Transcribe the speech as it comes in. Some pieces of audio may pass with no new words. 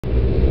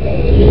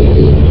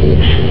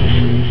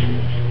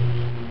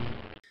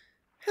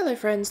Hello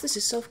friends, this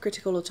is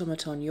Self-Critical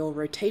Automaton, your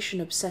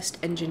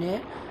rotation-obsessed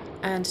engineer,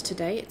 and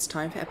today it's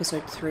time for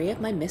episode 3 of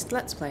my Myst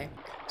Let's Play.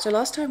 So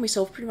last time we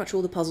solved pretty much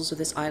all the puzzles of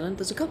this island.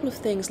 There's a couple of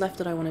things left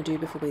that I want to do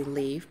before we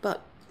leave,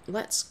 but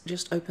let's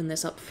just open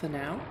this up for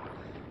now.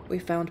 We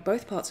found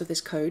both parts of this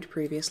code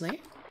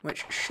previously,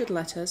 which should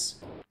let us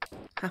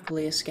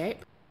happily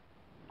escape.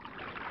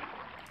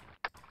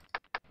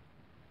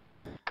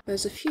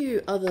 There's a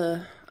few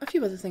other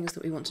things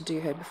that we want to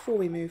do here before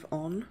we move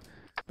on.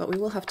 But we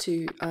will have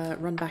to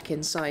run back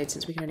inside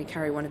since we can only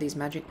carry one of these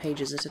magic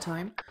pages at a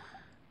time.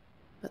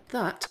 But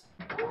that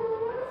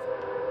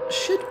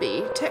should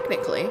be,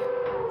 technically,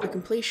 the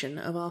completion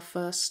of our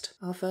first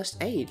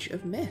age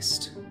of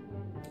Myst.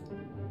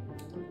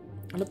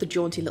 I love the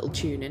jaunty little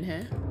tune in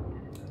here.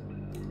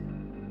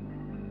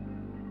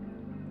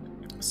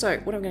 So,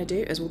 what I'm going to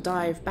do is we'll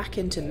dive back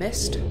into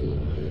Myst,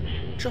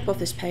 drop off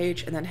this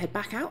page, and then head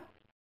back out.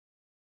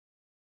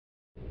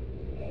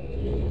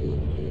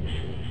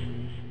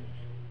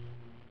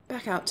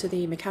 Back out to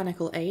the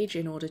mechanical age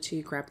in order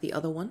to grab the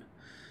other one.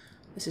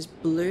 This is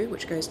blue,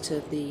 which goes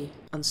to the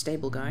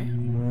unstable guy.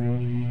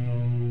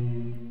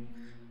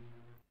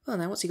 Well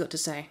now, what's he got to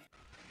say?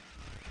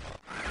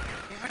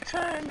 He's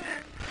returned!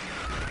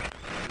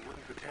 He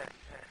wouldn't return.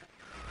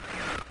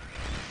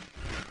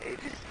 Hey,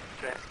 just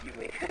rescue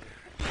me.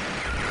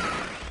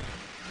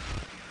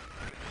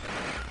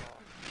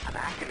 I'm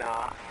acting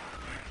off.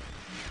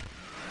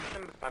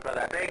 My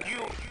brother, I beg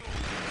you!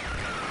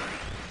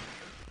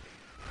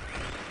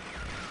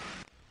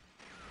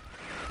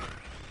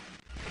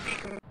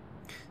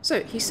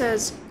 So, he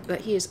says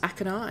that he is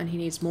Akanar and he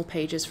needs more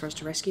pages for us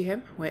to rescue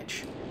him,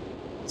 which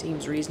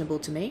seems reasonable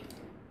to me.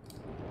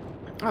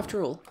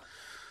 After all,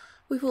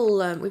 we've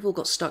all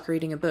got stuck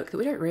reading a book that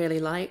we don't really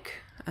like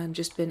and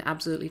just been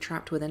absolutely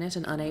trapped within it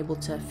and unable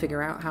to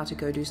figure out how to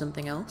go do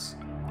something else.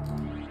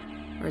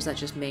 Or is that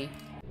just me?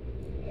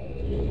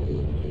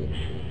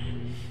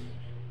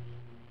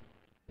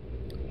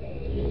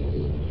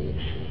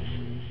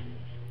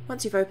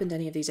 Once you've opened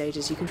any of these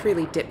ages, you can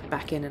freely dip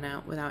back in and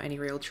out without any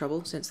real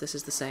trouble, since this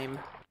is the same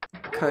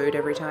code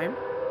every time.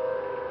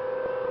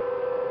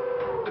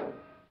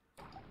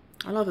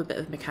 I love a bit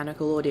of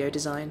mechanical audio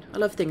design. I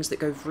love things that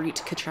go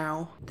vreet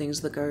ka-chow,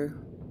 things that go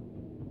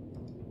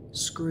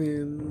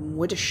scroom,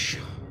 widdish,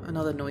 and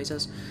other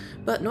noises.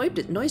 But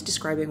noise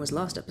describing was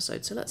last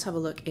episode, so let's have a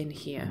look in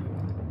here.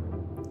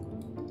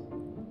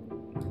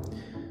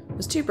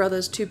 There's 2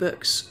 brothers, 2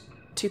 books,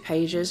 2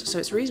 pages, so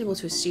it's reasonable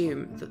to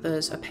assume that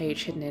there's a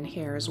page hidden in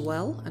here as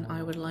well, and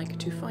I would like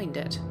to find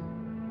it.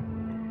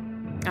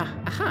 Ah,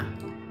 aha!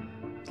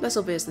 It's less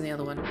obvious than the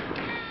other one.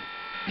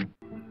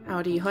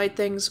 How do you hide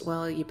things?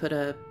 Well, you put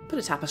a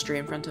tapestry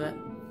in front of it.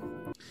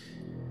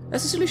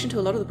 That's a solution to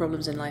a lot of the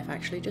problems in life,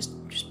 actually. Just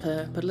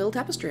put a little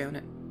tapestry on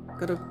it.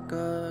 Got a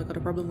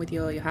problem with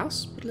your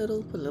house? Put a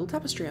little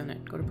tapestry on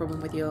it. Got a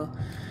problem with your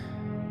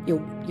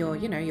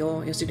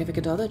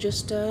significant other?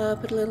 Just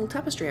put a little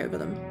tapestry over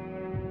them.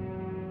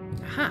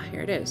 Aha,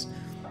 here it is.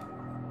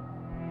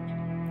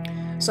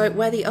 So,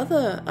 where the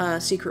other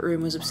secret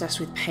room was obsessed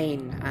with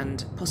pain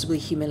and possibly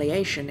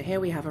humiliation,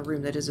 here we have a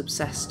room that is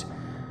obsessed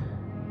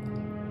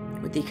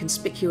with the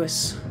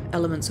conspicuous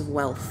elements of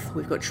wealth.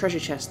 We've got treasure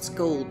chests,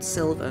 gold,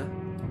 silver,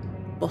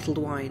 bottled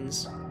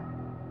wines.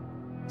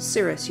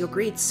 Cirrus, your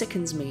greed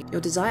sickens me.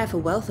 Your desire for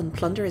wealth and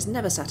plunder is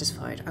never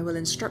satisfied. I will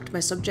instruct my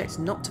subjects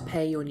not to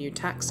pay your new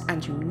tax,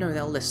 and you know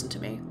they'll listen to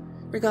me.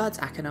 Regards,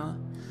 Akanar.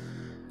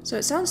 So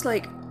it sounds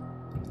like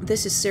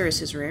this is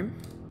Cirrus's room,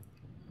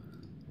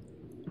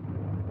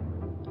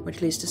 which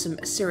leads to some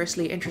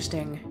seriously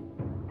interesting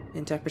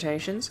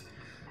interpretations.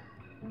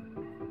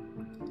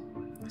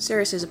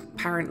 Cirrus is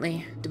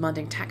apparently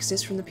demanding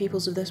taxes from the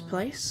peoples of this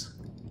place,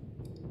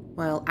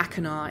 while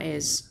Akanar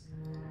is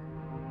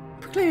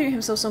proclaiming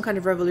himself some kind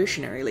of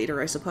revolutionary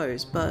leader, I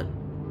suppose, but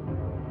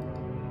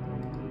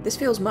this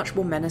feels much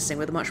more menacing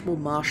with a much more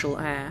martial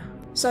air.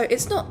 So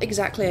it's not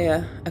exactly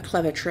a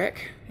clever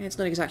trick, it's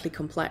not exactly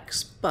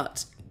complex,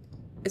 but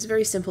it's a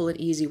very simple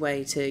and easy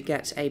way to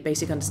get a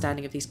basic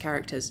understanding of these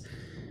characters.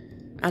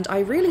 And I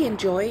really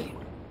enjoy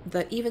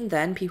that even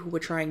then people were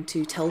trying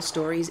to tell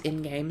stories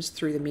in games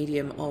through the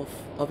medium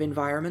of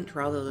environment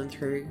rather than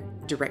through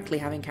directly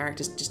having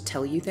characters just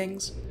tell you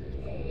things.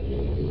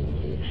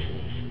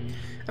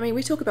 I mean,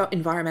 we talk about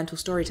environmental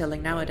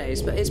storytelling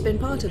nowadays, but it's been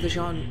part of the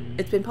genre,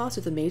 it's been part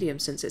of the medium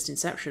since its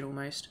inception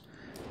almost.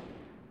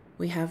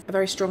 We have a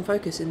very strong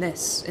focus in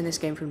this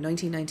game from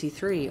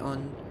 1993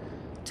 on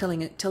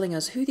telling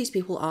us who these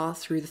people are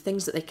through the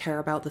things that they care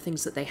about, the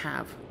things that they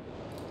have.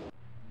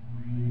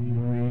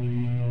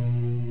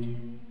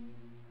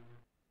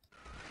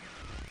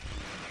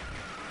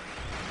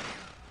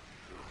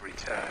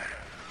 Return.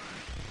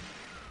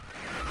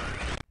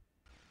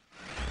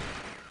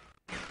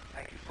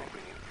 Thank you for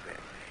bringing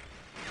family.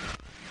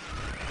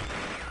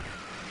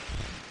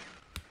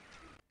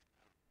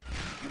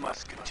 You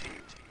must continue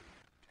to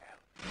help.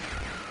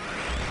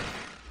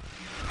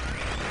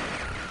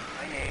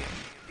 My name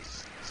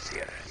is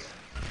Cirrus.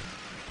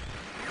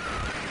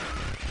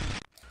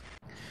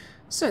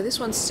 So this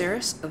one's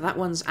Cirrus, that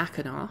one's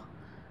Akanar.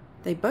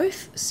 They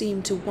both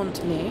seem to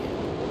want me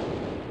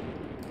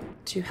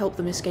to help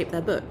them escape their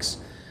books.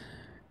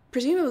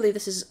 Presumably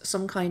this is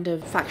some kind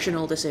of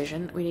factional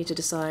decision. We need to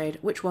decide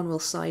which one we'll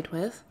side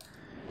with.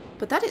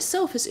 But that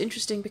itself is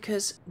interesting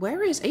because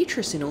where is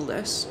Atris in all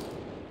this?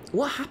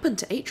 What happened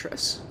to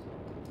Atris?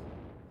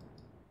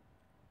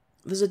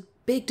 There's a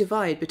big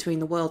divide between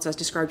the worlds as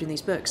described in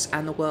these books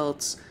and the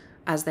worlds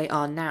as they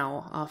are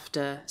now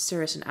after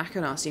Cirrus and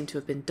Akanar seem to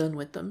have been done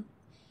with them.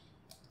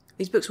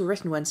 These books were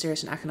written when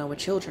Cirrus and Akanar were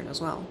children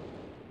as well.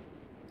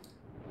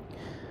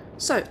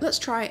 So let's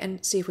try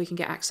and see if we can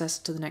get access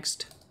to the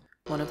next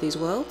one of these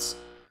worlds.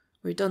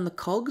 We've done the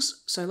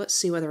cogs, so let's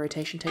see where the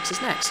rotation takes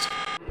us next.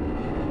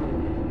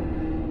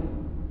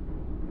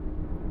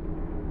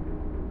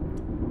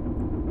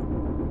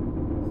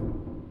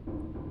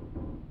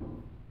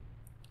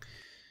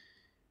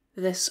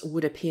 This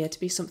would appear to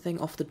be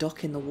something off the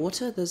dock in the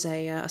water. There's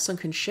a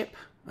sunken ship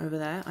over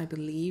there, I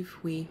believe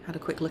we had a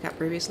quick look at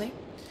previously.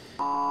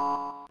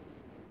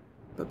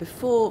 But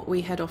before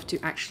we head off to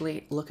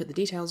actually look at the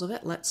details of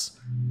it, let's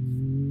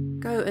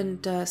go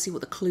and see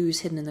what the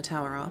clues hidden in the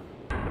tower are.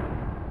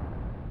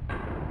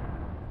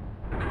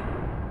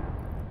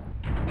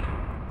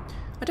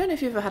 I don't know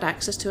if you've ever had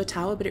access to a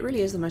tower, but it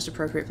really is the most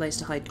appropriate place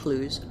to hide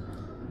clues.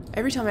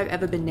 Every time I've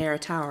ever been near a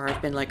tower,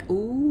 I've been like,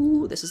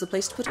 ooh, this is the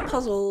place to put a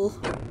puzzle.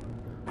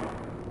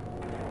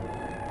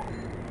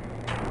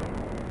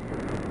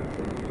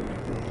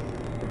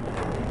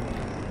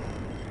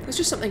 There's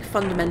just something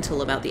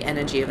fundamental about the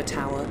energy of a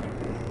tower.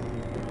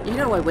 You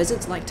know why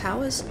wizards like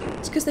towers?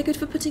 It's because they're good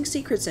for putting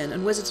secrets in,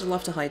 and wizards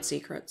love to hide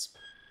secrets.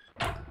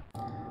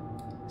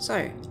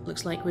 So,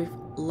 looks like we've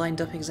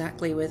lined up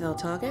exactly with our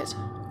target.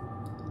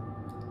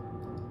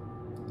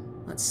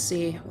 Let's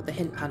see what the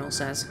hint panel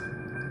says.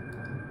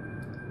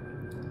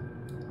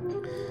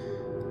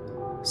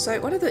 So,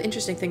 one of the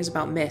interesting things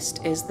about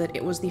Myst is that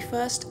it was the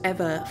first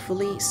ever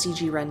fully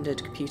CG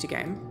rendered computer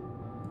game.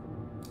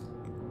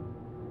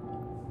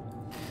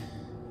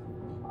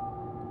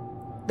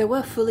 There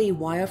were fully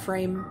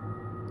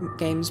wireframe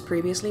games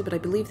previously, but I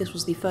believe this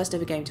was the first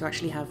ever game to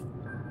actually have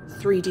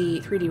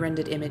 3D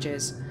rendered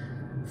images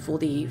for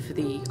the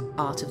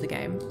art of the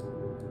game.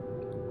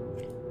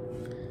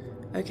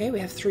 Okay, we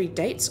have 3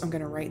 dates. I'm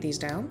going to write these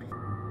down.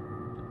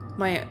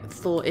 My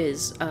thought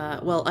is,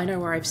 well, I know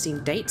where I've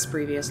seen dates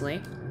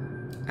previously,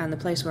 and the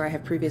place where I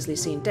have previously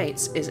seen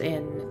dates is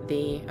in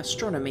the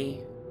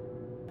astronomy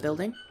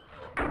building,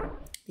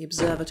 the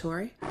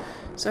observatory.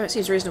 So it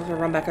seems reasonable to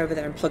run back over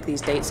there and plug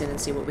these dates in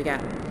and see what we get.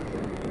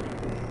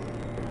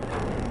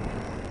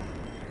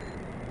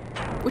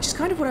 Which is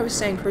kind of what I was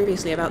saying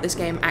previously about this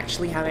game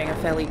actually having a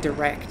fairly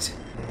direct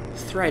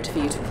thread for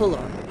you to pull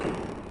on.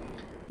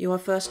 You are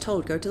first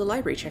told, go to the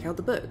library, check out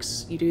the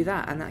books. You do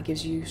that, and that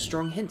gives you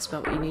strong hints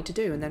about what you need to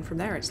do, and then from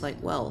there it's like,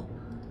 well,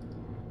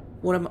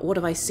 what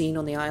have I seen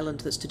on the island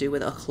that's to do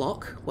with a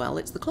clock? Well,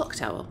 it's the clock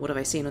tower. What have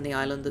I seen on the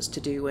island that's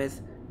to do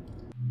with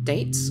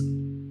dates?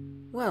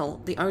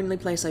 Well, the only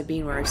place I've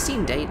been where I've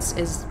seen dates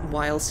is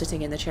while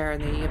sitting in the chair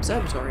in the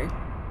observatory.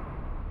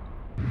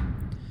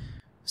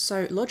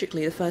 So,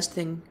 logically, the first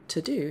thing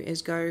to do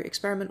is go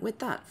experiment with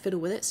that, fiddle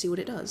with it, see what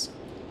it does.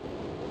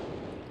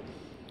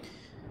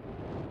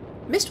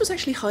 Myst was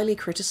actually highly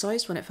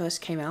criticised when it first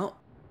came out.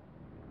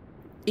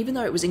 Even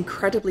though it was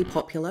incredibly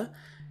popular,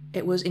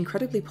 it was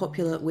incredibly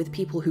popular with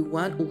people who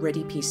weren't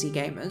already PC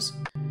gamers.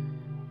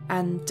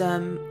 And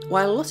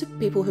while a lot of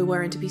people who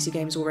were into PC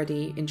games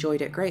already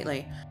enjoyed it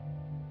greatly,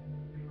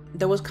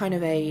 there was kind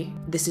of a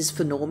this is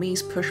for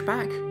normies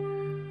pushback,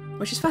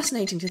 which is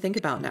fascinating to think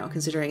about now,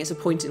 considering it's a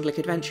point-and-click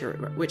adventure,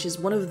 which is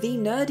one of the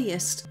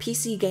nerdiest,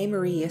 PC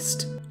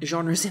gamery-est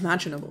genres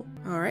imaginable.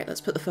 Alright,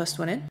 let's put the first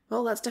one in.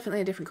 Well, that's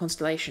definitely a different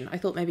constellation. I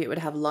thought maybe it would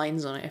have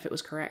lines on it if it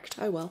was correct.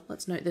 Oh well,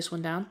 let's note this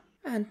one down.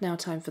 And now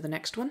time for the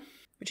next one,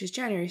 which is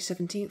January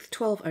 17th,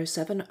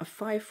 1207,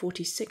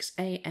 5:46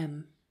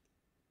 AM.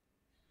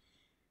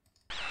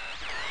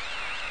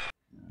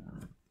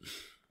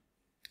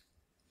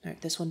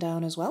 Note this one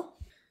down as well.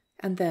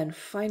 And then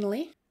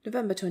finally,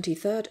 November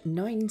 23rd,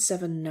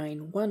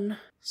 9791,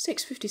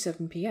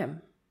 6:57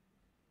 PM.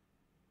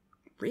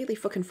 Really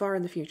fucking far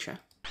in the future.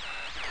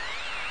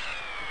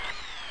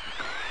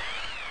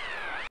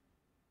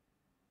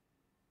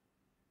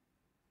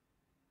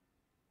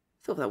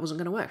 Thought that wasn't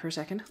going to work for a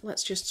second.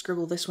 Let's just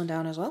scribble this one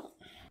down as well.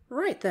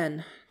 Right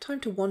then, time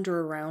to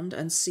wander around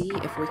and see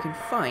if we can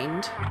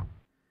find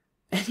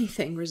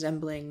anything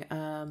resembling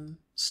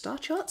star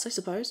charts, I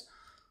suppose.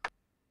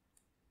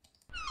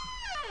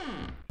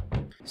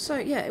 So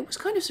yeah, it was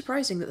kind of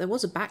surprising that there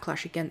was a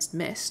backlash against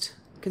Myst,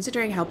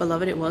 considering how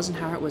beloved it was and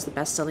how it was the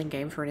best-selling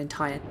game for an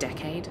entire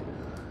decade.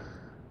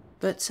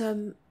 But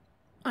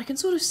I can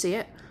sort of see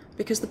it,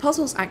 because the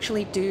puzzles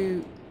actually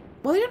do,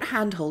 well, they don't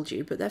handhold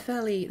you, but they're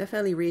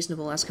fairly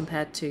reasonable as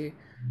compared to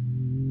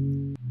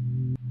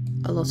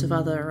a lot of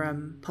other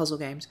puzzle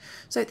games.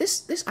 So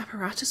this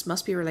apparatus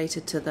must be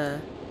related to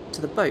the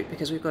boat,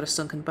 because we've got a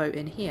sunken boat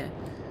in here.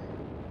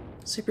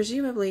 So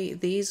presumably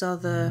these are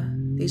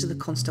the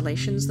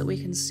constellations that we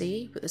can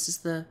see, but this is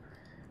the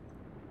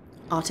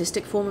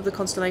artistic form of the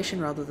constellation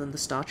rather than the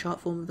star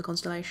chart form of the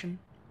constellation.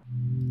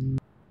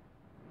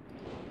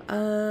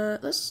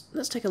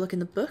 Let's take a look in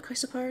the book, I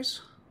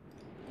suppose.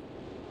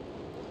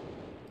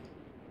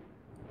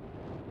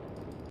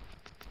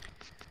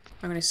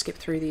 I'm going to skip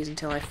through these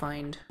until I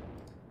find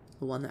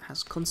the one that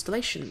has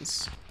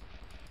constellations.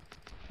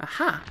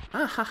 Aha!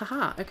 Ah, ha ha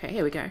ha! Okay,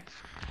 here we go.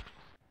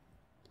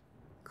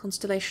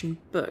 Constellation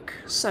book.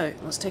 So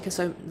let's take a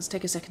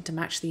second to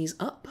match these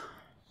up.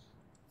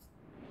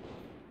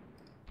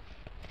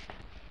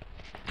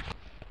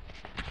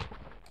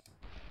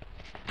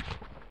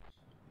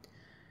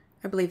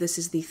 I believe this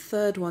is the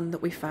third one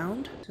that we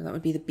found, so that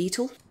would be the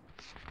beetle.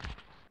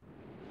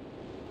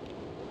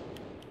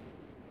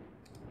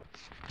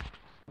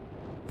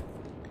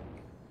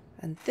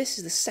 And this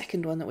is the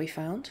second one that we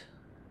found,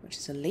 which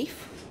is a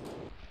leaf.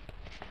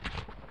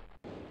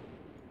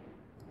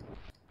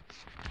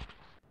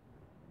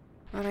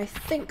 And I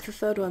think the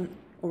third one,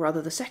 or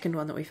rather the second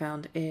one that we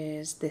found,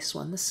 is this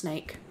one, the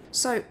snake.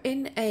 So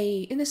in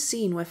a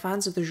scene where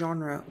fans of the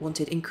genre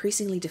wanted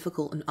increasingly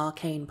difficult and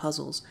arcane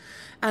puzzles,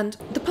 and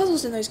the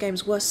puzzles in those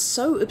games were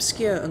so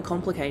obscure and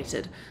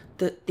complicated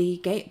that the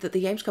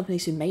games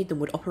companies who made them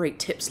would operate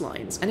tips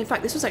lines, and in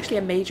fact this was actually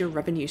a major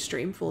revenue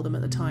stream for them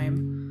at the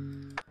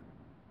time.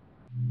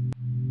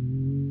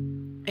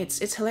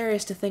 It's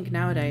hilarious to think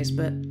nowadays,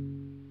 but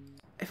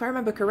if I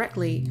remember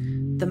correctly,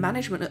 the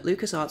management at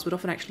LucasArts would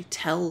often actually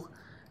tell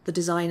the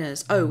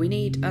designers, oh, we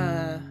need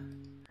at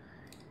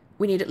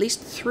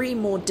least 3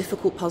 more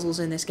difficult puzzles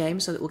in this game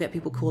so that we'll get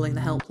people calling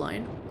the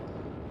helpline.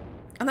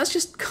 And that's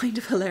just kind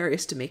of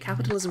hilarious to me.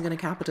 Capitalism gonna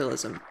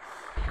capitalism.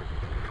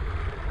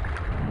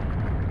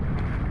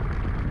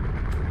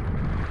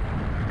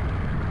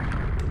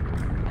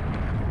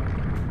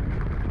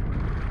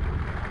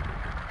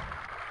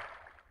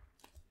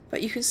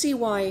 But you can see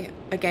why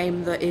a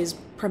game that is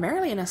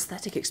primarily an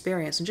aesthetic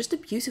experience and just a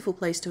beautiful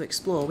place to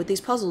explore, with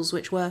these puzzles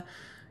which were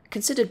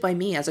considered by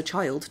me as a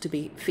child to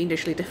be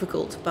fiendishly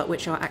difficult, but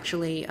which are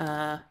actually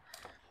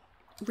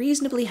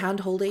reasonably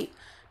handholdy,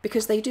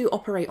 because they do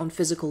operate on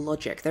physical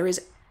logic.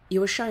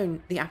 You are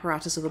shown the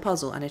apparatus of a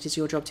puzzle, and it is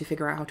your job to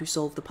figure out how to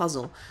solve the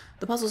puzzle.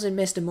 The puzzles in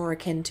Myst are more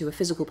akin to a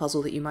physical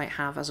puzzle that you might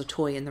have as a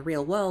toy in the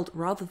real world,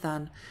 rather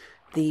than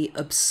the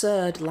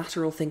absurd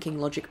lateral thinking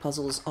logic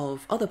puzzles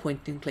of other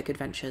point-and-click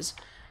adventures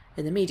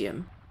in the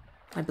medium.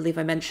 I believe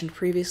I mentioned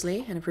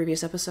previously, in a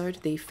previous episode,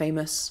 the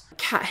famous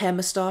cat hair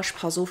moustache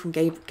puzzle from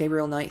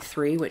Gabriel Knight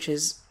 3, which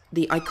is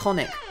the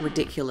iconic,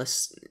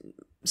 ridiculous,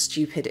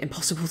 stupid,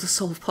 impossible to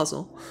solve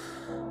puzzle.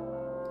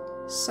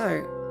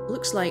 So,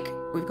 looks like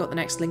we've got the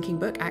next linking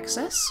book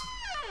access,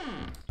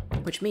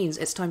 which means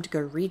it's time to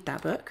go read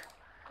that book.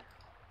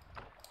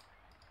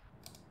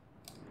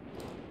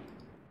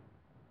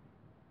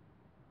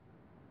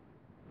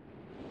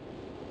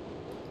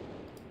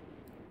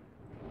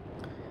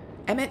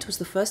 Emmett was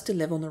the first to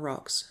live on the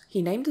rocks.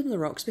 He named them the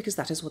rocks because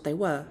that is what they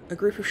were, a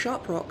group of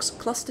sharp rocks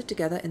clustered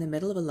together in the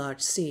middle of a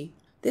large sea.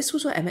 This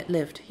was where Emmett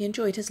lived. He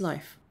enjoyed his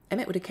life.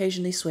 Emmett would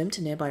occasionally swim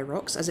to nearby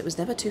rocks, as it was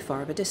never too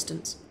far of a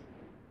distance.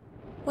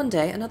 One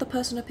day, another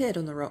person appeared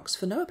on the rocks,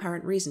 for no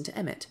apparent reason to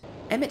Emmett.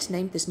 Emmett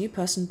named this new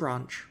person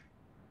Branch.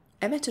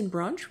 Emmett and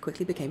Branch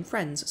quickly became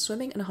friends,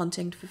 swimming and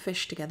hunting for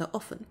fish together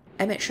often.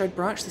 Emmett showed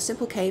Branch the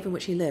simple cave in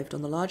which he lived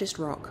on the largest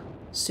rock.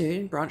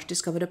 Soon, Branch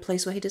discovered a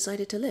place where he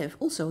decided to live,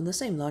 also on the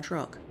same large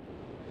rock.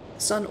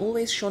 The sun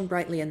always shone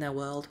brightly in their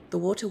world. The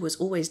water was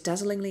always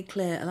dazzlingly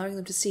clear, allowing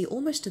them to see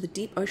almost to the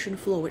deep ocean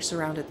floor which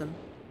surrounded them.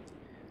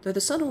 Though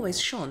the sun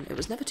always shone, it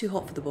was never too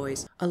hot for the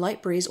boys. A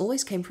light breeze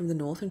always came from the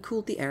north and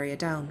cooled the area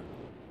down.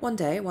 One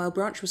day, while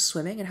Branch was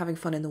swimming and having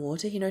fun in the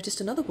water, he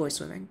noticed another boy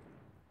swimming.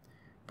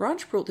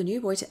 Branch brought the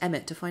new boy to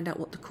Emmett to find out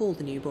what to call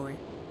the new boy.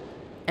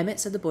 Emmett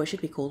said the boy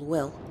should be called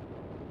Will.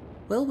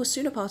 Will was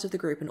soon a part of the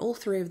group, and all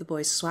 3 of the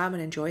boys swam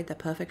and enjoyed their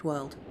perfect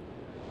world.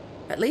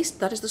 At least,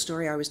 that is the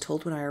story I was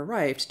told when I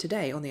arrived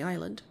today on the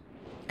island.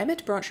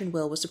 Emmett, Branch, and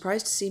Will were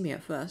surprised to see me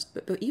at first,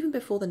 but even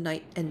before the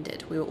night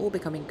ended, we were all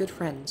becoming good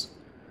friends.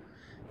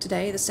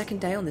 Today, the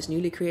second day on this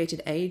newly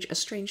created age, a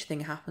strange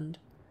thing happened.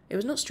 It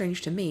was not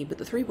strange to me, but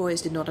the 3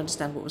 boys did not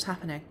understand what was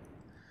happening.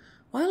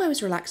 While I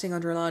was relaxing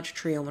under a large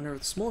tree on one of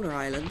the smaller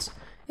islands,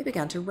 it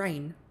began to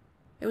rain.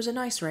 It was a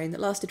nice rain that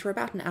lasted for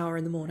about an hour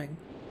in the morning.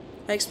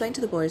 I explained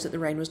to the boys that the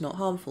rain was not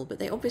harmful, but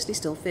they obviously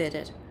still feared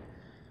it.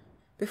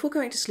 Before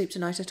going to sleep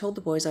tonight, I told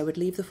the boys I would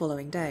leave the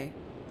following day.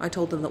 I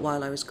told them that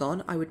while I was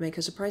gone, I would make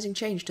a surprising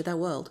change to their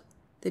world.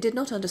 They did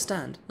not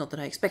understand, not that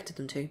I expected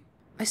them to.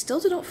 I still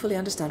do not fully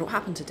understand what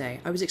happened today.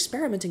 I was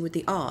experimenting with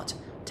the art,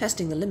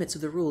 testing the limits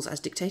of the rules as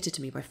dictated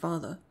to me by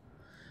Father.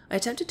 I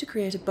attempted to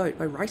create a boat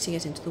by writing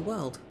it into the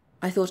world.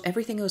 I thought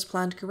everything was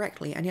planned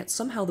correctly, and yet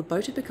somehow the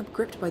boat had become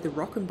gripped by the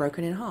rock and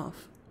broken in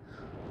half.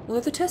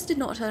 Although the test did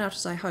not turn out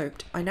as I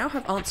hoped, I now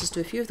have answers to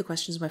a few of the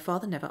questions my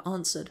father never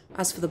answered.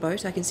 As for the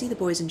boat, I can see the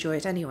boys enjoy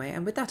it anyway,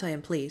 and with that I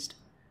am pleased.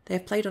 They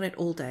have played on it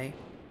all day.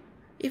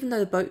 Even though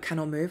the boat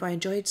cannot move, I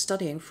enjoyed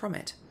studying from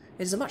it.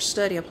 It is a much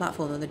sturdier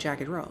platform than the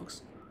jagged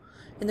rocks.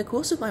 In the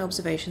course of my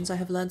observations, I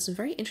have learned some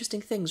very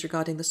interesting things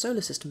regarding the solar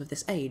system of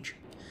this age.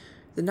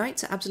 The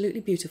nights are absolutely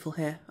beautiful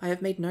here. I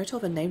have made note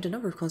of and named a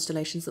number of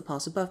constellations that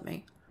pass above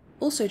me.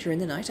 Also during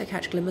the night I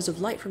catch glimmers of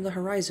light from the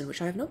horizon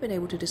which I have not been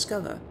able to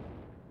discover,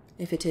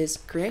 if it is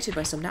created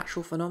by some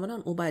natural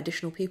phenomenon or by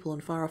additional people on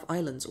far-off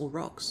islands or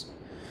rocks.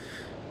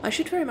 I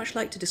should very much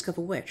like to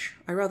discover which.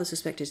 I rather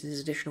suspect it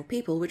is additional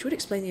people, which would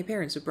explain the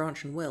appearance of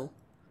Branch and Will.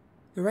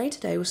 The rain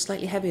today was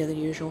slightly heavier than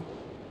usual.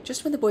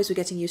 Just when the boys were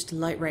getting used to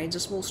light rains, a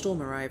small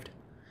storm arrived.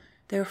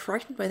 They were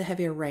frightened by the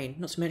heavier rain,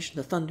 not to mention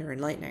the thunder and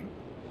lightning.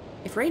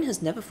 If rain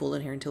has never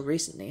fallen here until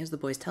recently, as the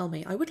boys tell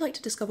me, I would like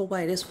to discover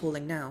why it is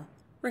falling now.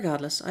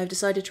 Regardless, I have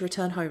decided to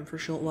return home for a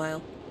short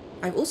while.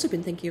 I have also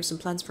been thinking of some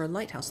plans for a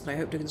lighthouse that I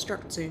hope to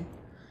construct soon.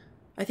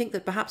 I think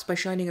that perhaps by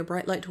shining a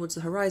bright light towards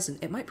the horizon,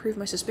 it might prove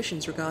my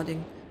suspicions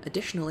regarding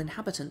additional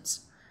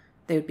inhabitants.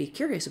 They would be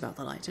curious about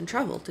the light and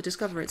travel to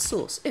discover its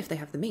source, if they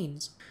have the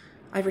means.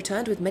 I've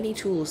returned with many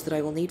tools that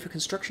I will need for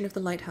construction of the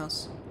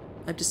lighthouse.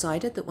 I've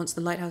decided that once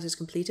the lighthouse is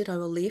completed, I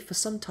will leave for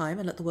some time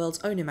and let the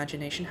world's own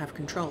imagination have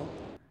control.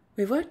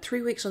 We've worked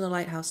 3 weeks on the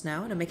lighthouse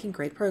now and are making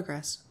great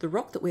progress. The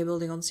rock that we're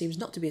building on seems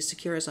not to be as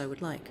secure as I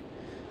would like.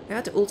 I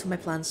had to alter my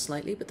plans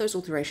slightly, but those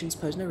alterations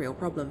pose no real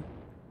problem.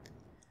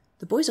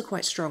 The boys are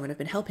quite strong and have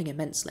been helping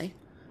immensely.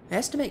 I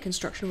estimate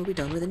construction will be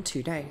done within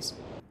 2 days.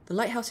 The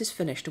lighthouse is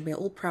finished and we are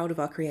all proud of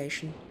our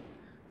creation.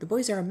 The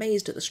boys are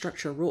amazed at the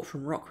structure wrought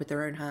from rock with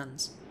their own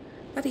hands.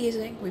 That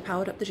evening, we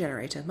powered up the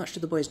generator, much to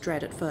the boys'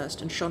 dread at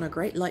first, and shone a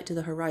great light to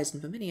the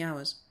horizon for many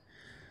hours.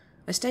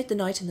 I stayed the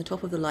night in the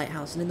top of the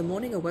lighthouse, and in the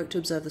morning awoke to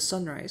observe the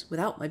sunrise,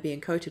 without my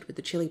being coated with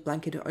the chilly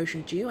blanket of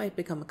ocean dew I had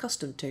become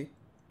accustomed to.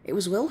 It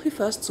was Will who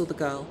first saw the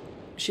girl.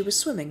 She was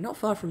swimming not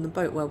far from the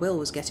boat where Will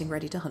was getting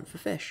ready to hunt for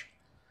fish.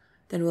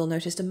 Then Will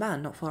noticed a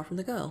man not far from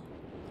the girl.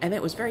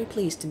 Emmett was very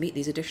pleased to meet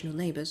these additional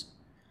neighbours.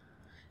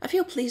 I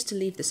feel pleased to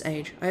leave this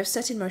age. I have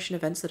set in motion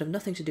events that have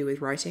nothing to do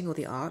with writing or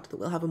the art that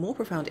will have a more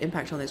profound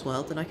impact on this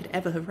world than I could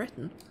ever have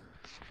written.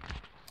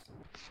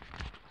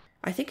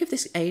 I think of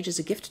this age as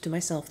a gift to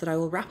myself that I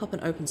will wrap up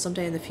and open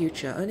someday in the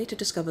future, only to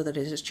discover that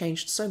it has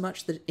changed so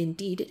much that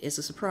indeed it is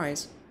a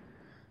surprise.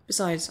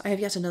 Besides, I have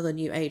yet another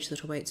new age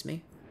that awaits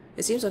me.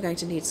 It seems I'm going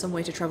to need some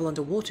way to travel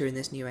underwater in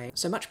this new age,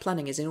 so much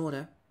planning is in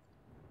order.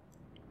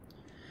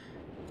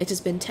 It has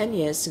been 10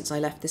 years since I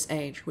left this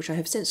age, which I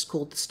have since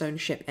called the Stone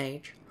Ship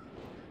Age.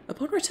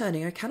 Upon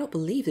returning, I cannot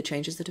believe the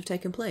changes that have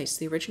taken place.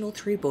 The original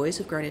 3 boys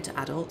have grown into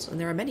adults, and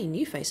there are many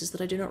new faces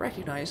that I do not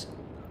recognise.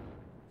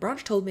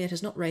 Branch told me it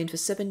has not rained for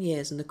 7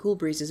 years and the cool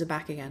breezes are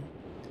back again.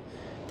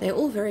 They are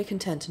all very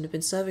content and have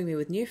been serving me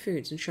with new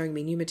foods and showing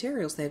me new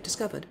materials they have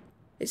discovered.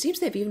 It seems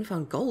they have even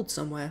found gold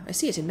somewhere. I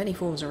see it in many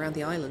forms around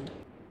the island.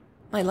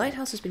 My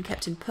lighthouse has been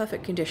kept in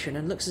perfect condition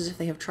and looks as if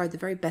they have tried the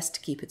very best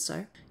to keep it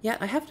so. Yet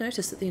I have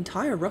noticed that the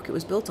entire rock it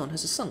was built on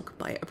has sunk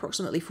by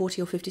approximately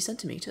 40 or 50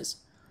 centimetres.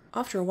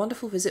 After a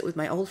wonderful visit with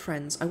my old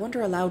friends, I wonder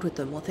aloud with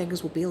them what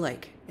things will be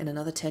like in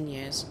another 10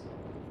 years.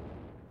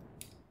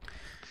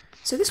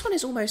 So this one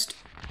is almost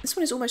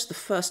the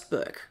first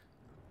book.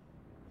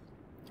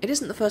 It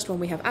isn't the first one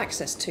we have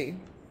access to,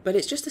 but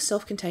it's just a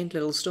self-contained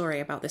little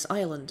story about this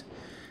island.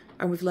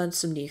 And we've learned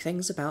some new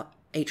things about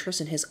Atreus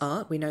and his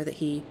art. We know that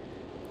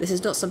this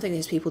is not something that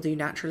his people do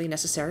naturally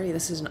necessarily.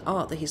 This is an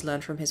art that he's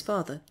learned from his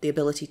father, the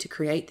ability to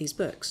create these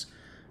books,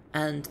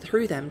 and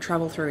through them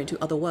travel through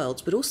into other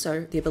worlds, but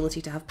also the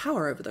ability to have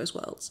power over those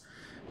worlds.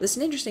 There's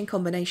an interesting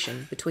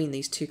combination between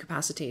these two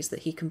capacities, that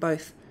he can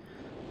both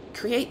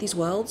create these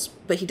worlds,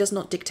 but he does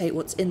not dictate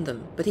what's in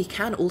them, but he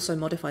can also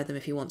modify them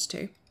if he wants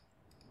to.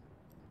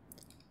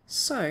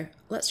 So,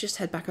 let's just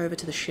head back over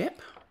to the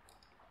ship,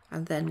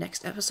 and then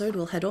next episode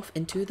we'll head off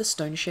into the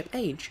Stone Ship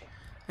Age,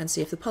 and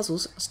see if the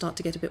puzzles start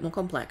to get a bit more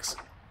complex.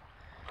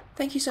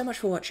 Thank you so much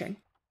for watching.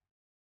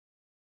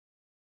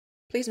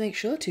 Please make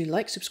sure to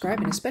like,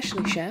 subscribe, and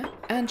especially share,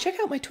 and check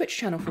out my Twitch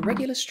channel for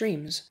regular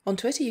streams. On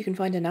Twitter you can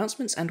find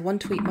announcements and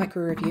one-tweet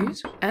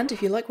micro-reviews, and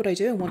if you like what I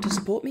do and want to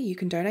support me, you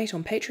can donate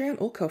on Patreon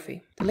or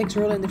Ko-fi. The links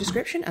are all in the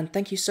description, and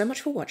thank you so much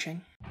for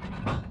watching.